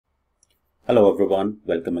Hello everyone,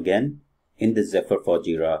 welcome again. In this Zephyr for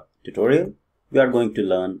Jira tutorial, we are going to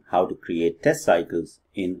learn how to create test cycles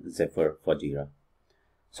in Zephyr for Jira.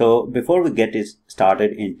 So before we get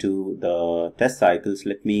started into the test cycles,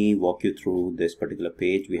 let me walk you through this particular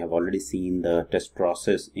page. We have already seen the test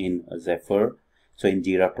process in Zephyr. So in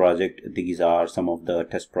Jira project, these are some of the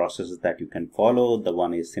test processes that you can follow. The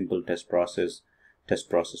one is simple test process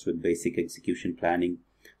with basic execution planning.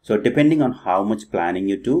 So depending on how much planning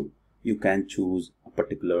you do, you can choose a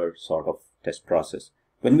particular sort of test process.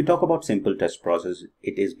 When we talk about simple test process,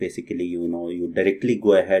 it is basically, you directly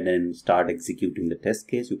go ahead and start executing the test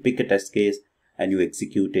case. You pick a test case and you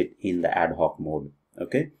execute it in the ad hoc mode.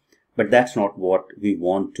 Okay. But that's not what we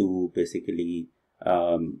want to basically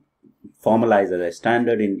formalize as a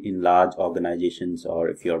standard in large organizations, or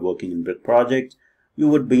if you're working in big projects, you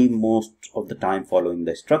would be most of the time following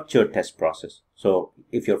the structured test process. So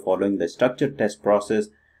if you're following the structured test process,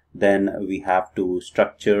 then we have to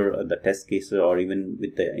structure the test cases, or even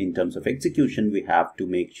in terms of execution, we have to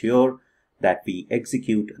make sure that we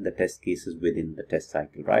execute the test cases within the test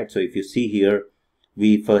cycle, right? So if you see here,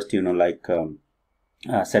 we first, set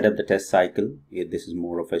up the test cycle. This is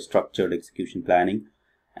more of a structured execution planning.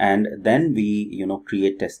 And then we,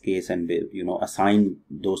 create test case and, assign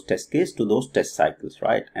those test case to those test cycles,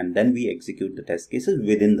 right? And then we execute the test cases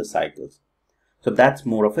within the cycles. So that's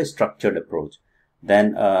more of a structured approach.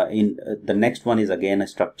 Then the next one is again a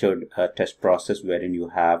structured test process, wherein you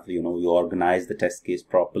have, you organize the test case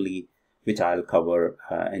properly, which I'll cover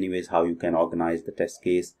anyways, how you can organize the test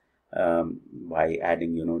case by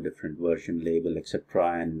adding, different version label,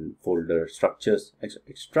 etc., and folder structures,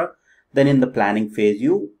 etc. Then in the planning phase,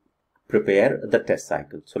 you prepare the test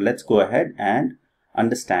cycle. So let's go ahead and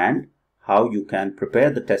understand how you can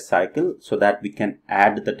prepare the test cycle so that we can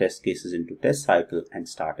add the test cases into test cycle and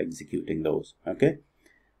start executing those. Okay,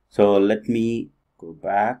 so let me go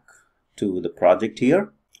back to the project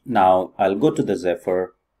here. Now I'll go to the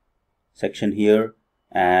Zephyr section here,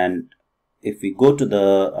 and if we go to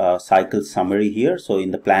the cycle summary here, so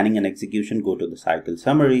in the planning and execution, go to the cycle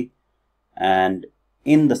summary, and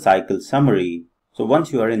in the cycle summary, so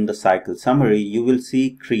once you are in the cycle summary, you will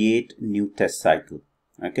see create new test cycle.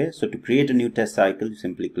 Okay, so to create a new test cycle, you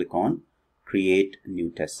simply click on create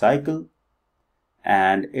new test cycle,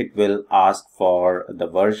 and it will ask for the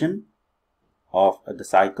version of the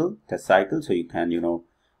test cycle. So you can,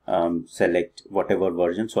 select whatever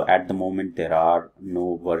version. So at the moment, there are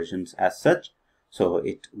no versions as such. So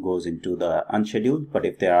it goes into the unscheduled, but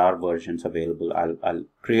if there are versions available, I'll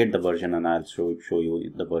create the version and I'll show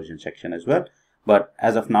you the version section as well. But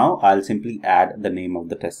as of now, I'll simply add the name of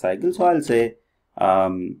the test cycle. So I'll say,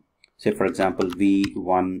 for example,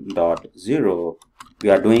 v1.0, we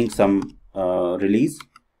are doing some release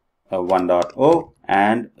 1.0,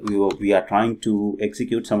 and we are trying to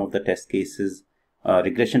execute some of the test cases,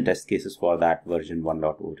 regression test cases for that version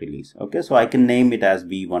 1.0 release. Okay, so I can name it as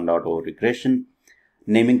v1.0 regression.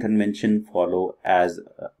 Naming convention follow as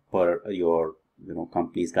per your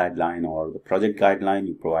company's guideline or the project guideline.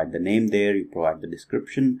 You provide the name there, you provide the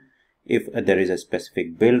description. If there is a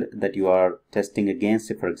specific build that you are testing against,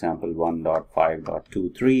 say for example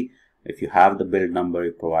 1.5.23, if you have the build number,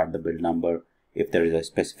 you provide the build number. If there is a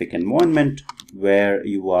specific environment where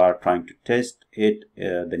you are trying to test it,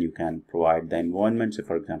 then you can provide the environment. So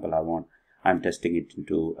for example, I'm testing it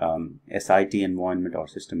into SIT environment or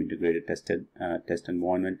system integrated test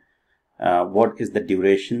environment. What is the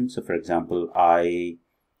duration? So for example, I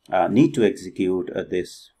need to execute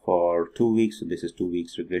this for 2 weeks. So this is 2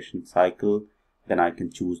 weeks regression cycle. Then I can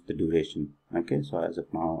choose the duration. Okay, so as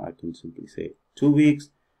of now, I can simply say 2 weeks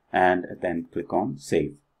and then click on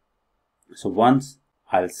save. So once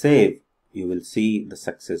I'll save, you will see the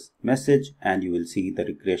success message, and you will see the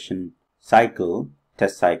regression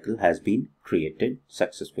test cycle has been created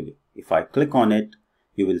successfully. If I click on it,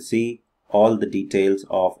 you will see all the details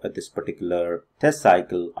of this particular test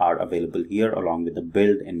cycle are available here, along with the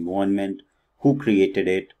build, environment, who created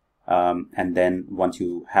it, and then once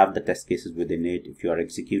you have the test cases within it, if you are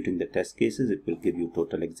executing the test cases, it will give you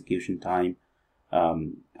total execution time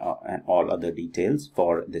and all other details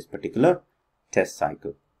for this particular test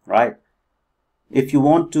cycle, right? If you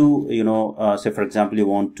want to, say for example, you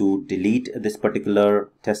want to delete this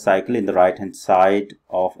particular test cycle, in the right hand side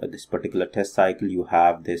of this particular test cycle, you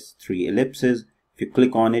have this 3 ellipses. If you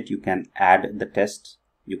click on it, you can add the tests.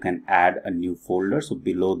 You can add a new folder. So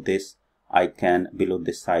below this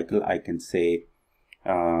cycle, I can say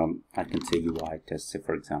UI test, say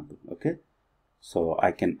for example. Okay, so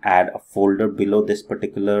I can add a folder below this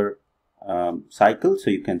particular cycle.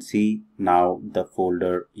 So you can see now the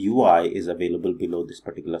folder UI is available below this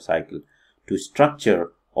particular cycle. to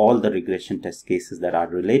structure all the regression test cases that are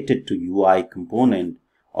related to UI component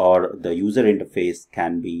or the user interface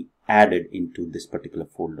can be added into this particular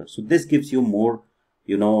folder. So this gives you more,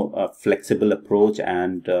 a flexible approach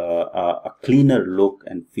and a cleaner look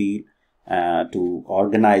and feel to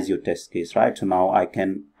organize your test case, right? So now I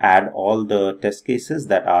can add all the test cases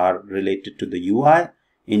that are related to the UI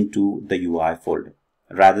into the UI folder,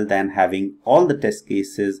 rather than having all the test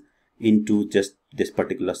cases into just this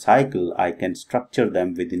particular cycle. I can structure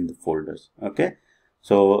them within the folders. Okay,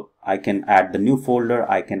 so I can add the new folder,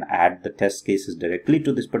 I can add the test cases directly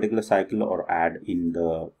to this particular cycle or add in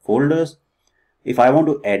the folders. If I want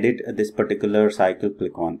to edit this particular cycle,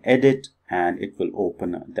 click on edit and it will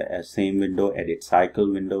open the same window, edit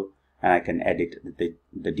cycle window, and I can edit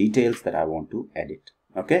the details that I want to edit.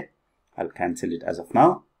 Okay, I'll cancel it as of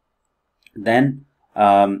now. Then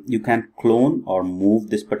you can clone or move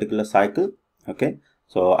this particular cycle. Okay,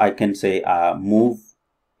 so I can say move.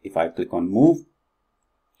 If I click on move,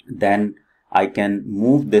 then I can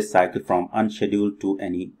move this cycle from unscheduled to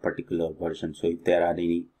any particular version. So if there are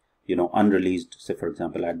any unreleased, say for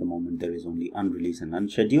example at the moment there is only unreleased and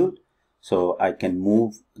unscheduled, so I can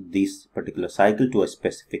move this particular cycle to a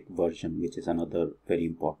specific version, which is another very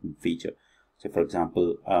important feature. So for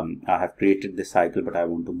example, I have created this cycle but I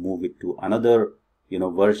want to move it to another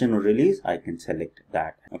version or release, I can select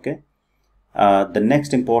that. Okay, the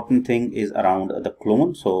next important thing is around the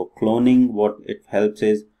clone. So cloning, what it helps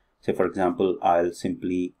is, say for example, I'll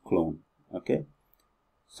simply clone. Okay,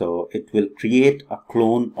 so it will create a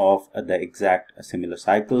clone of the exact similar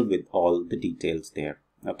cycle with all the details there.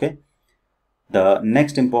 Okay, the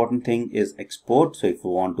next important thing is export. So if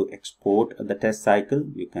you want to export the test cycle,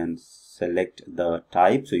 you can select the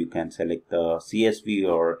type. So you can select the CSV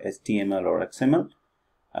or HTML or XML,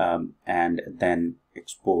 and then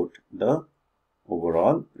export the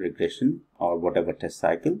overall regression or whatever test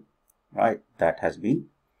cycle, right, that has been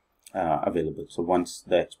available. So once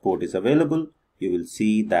the export is available, you will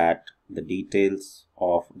see that the details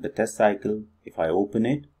of the test cycle, if I open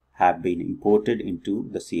it, have been imported into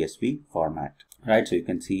the CSV format, right? So you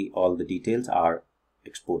can see all the details are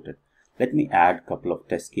exported. Let me add a couple of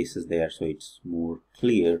test cases there so it's more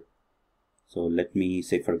clear. So let me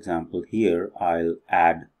say, for example, here I'll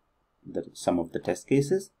add some of the test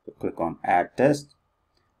cases. So click on add test.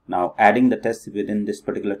 Now adding the tests within this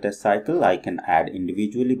particular test cycle, I can add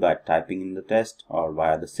individually by typing in the test or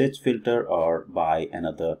via the search filter or by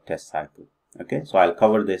another test cycle. Okay, so I'll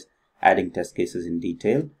cover this adding test cases in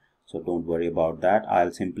detail, so don't worry about that.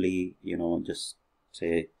 I'll simply just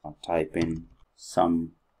say I'll type in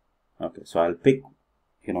some. Okay, so I'll pick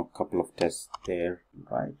a couple of tests there,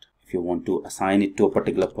 right? If you want to assign it to a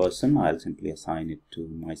particular person, I'll simply assign it to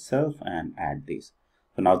myself and add these.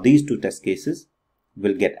 So now these two test cases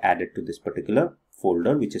will get added to this particular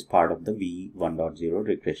folder, which is part of the V1.0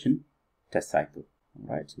 regression test cycle.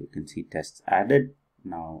 Right, so you can see tests added.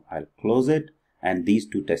 Now I'll close it and these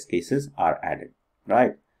two test cases are added.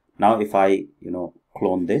 Right, now if I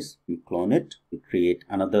clone this, we clone it, we create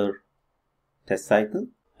another test cycle.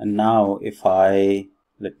 And now if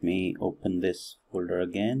let me open this folder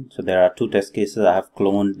again. So there are two test cases. I have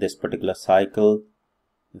cloned this particular cycle.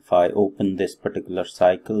 If I open this particular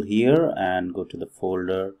cycle here and go to the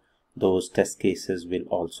folder, those test cases will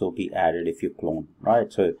also be added if you clone,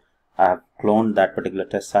 right? So I have cloned that particular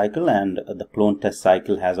test cycle, and the clone test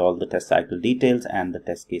cycle has all the test cycle details and the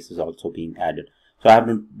test cases also being added. So I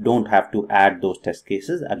don't have to add those test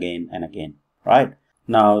cases again and again, right?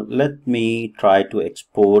 Now let me try to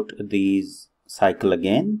export these cycle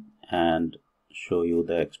again and show you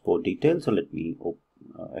the export details. So let me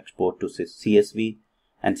export to CSV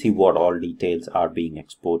and see what all details are being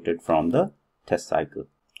exported from the test cycle.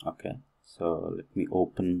 Okay, so let me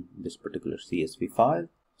open this particular CSV file.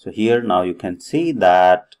 So here now you can see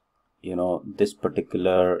that this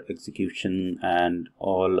particular execution and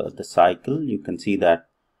all the cycle, you can see that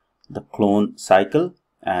the clone cycle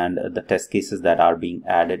and the test cases that are being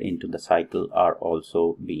added into the cycle are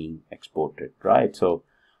also being exported, right? So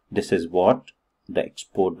this is what the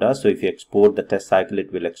export does. So if you export the test cycle,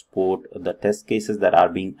 it will export the test cases that are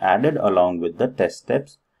being added along with the test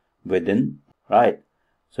steps within, right?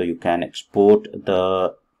 So you can export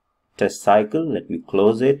the test cycle. Let me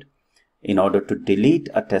close it. In order to delete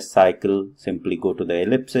a test cycle, simply go to the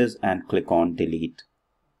ellipses and click on delete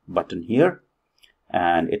button here,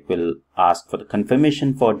 and it will ask for the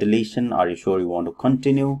confirmation for deletion. Are you sure you want to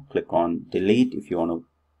continue? Click on delete if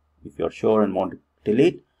you're sure and want to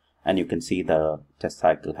delete, and you can see the test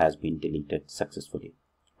cycle has been deleted successfully,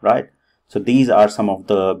 right? So these are some of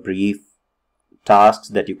the brief tasks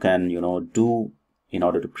that you can do in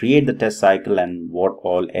order to create the test cycle and what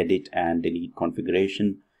all edit and delete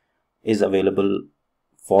configuration is available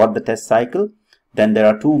for the test cycle. Then there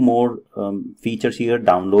are two more features here: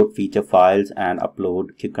 download feature files and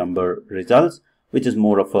upload Cucumber results, which is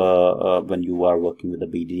more of a when you are working with the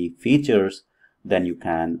BDD features, then you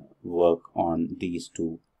can work on these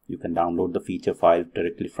two. You can download the feature file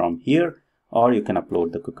directly from here, or you can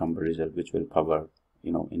upload the Cucumber result, which we'll cover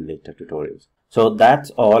in later tutorials. So that's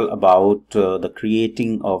all about the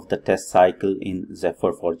creating of the test cycle in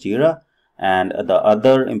Zephyr for Jira. And the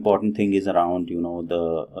other important thing is around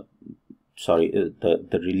the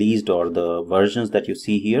released or the versions that you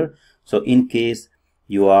see here. So in case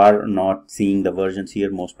you are not seeing the versions here,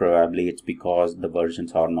 most probably it's because the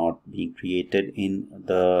versions are not being created in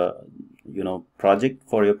the project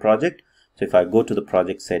for your project. So if I go to the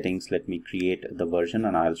project settings, let me create the version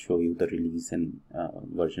and I'll show you the release and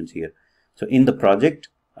versions here. So in the project,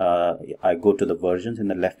 I go to the versions in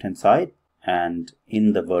the left hand side, and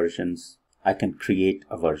in the versions I can create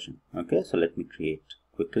a version. Okay, so let me create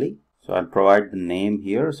quickly. So I'll provide the name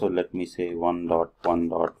here. So let me say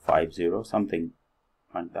 1.1.50, something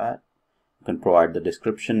like that. You can provide the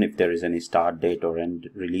description if there is any start date or end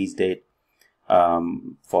release date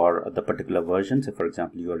for the particular version. So for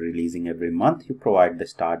example, you are releasing every month, you provide the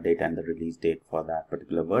start date and the release date for that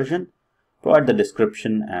particular version. Provide the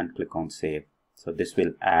description and click on save. So this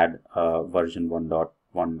will add version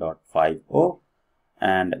 1.1.50.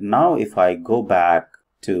 And now if I go back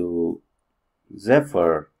to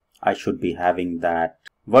Zephyr, I should be having that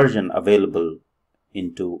version available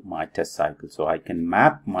into my test cycle. So I can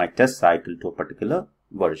map my test cycle to a particular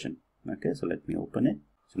version. Okay, so let me open it.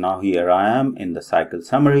 So now here I am in the cycle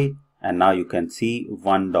summary, and now you can see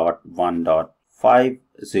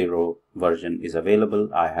 1.1.50 version is available.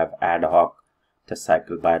 I have ad hoc test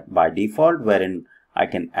cycle by default, wherein I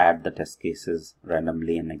can add the test cases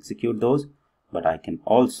randomly and execute those, but I can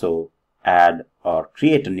also add or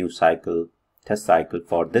create a new test cycle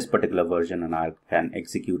for this particular version, and I can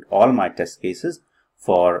execute all my test cases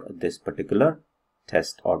for this particular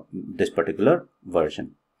test or this particular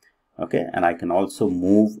version. Okay, and I can also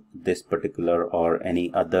move this particular or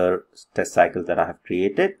any other test cycles that I have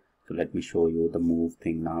created. So let me show you the move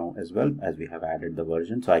thing now as well, as we have added the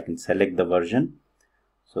version. So I can select the version.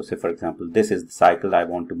 So say for example, this is the cycle I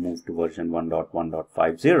want to move to version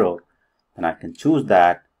 1.1.50, and I can choose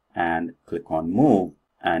that and click on move,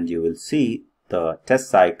 and you will see the test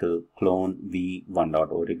cycle clone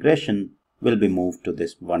v1.0 regression will be moved to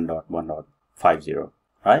this 1.1.50,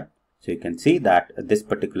 right? So you can see that this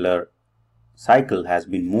particular cycle has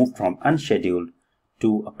been moved from unscheduled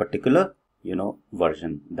to a particular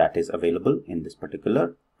version that is available in this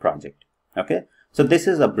particular project. Okay, so this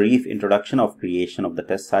is a brief introduction of creation of the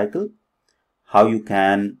test cycle, how you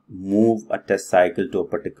can move a test cycle to a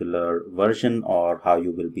particular version, or how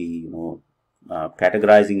you will be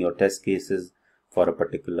categorizing your test cases for a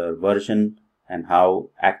particular version, and how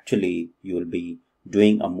actually you will be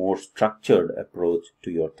doing a more structured approach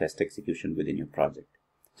to your test execution within your project.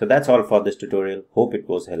 So that's all for this tutorial. Hope it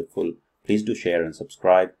was helpful. Please do share and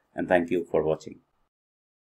subscribe, and thank you for watching.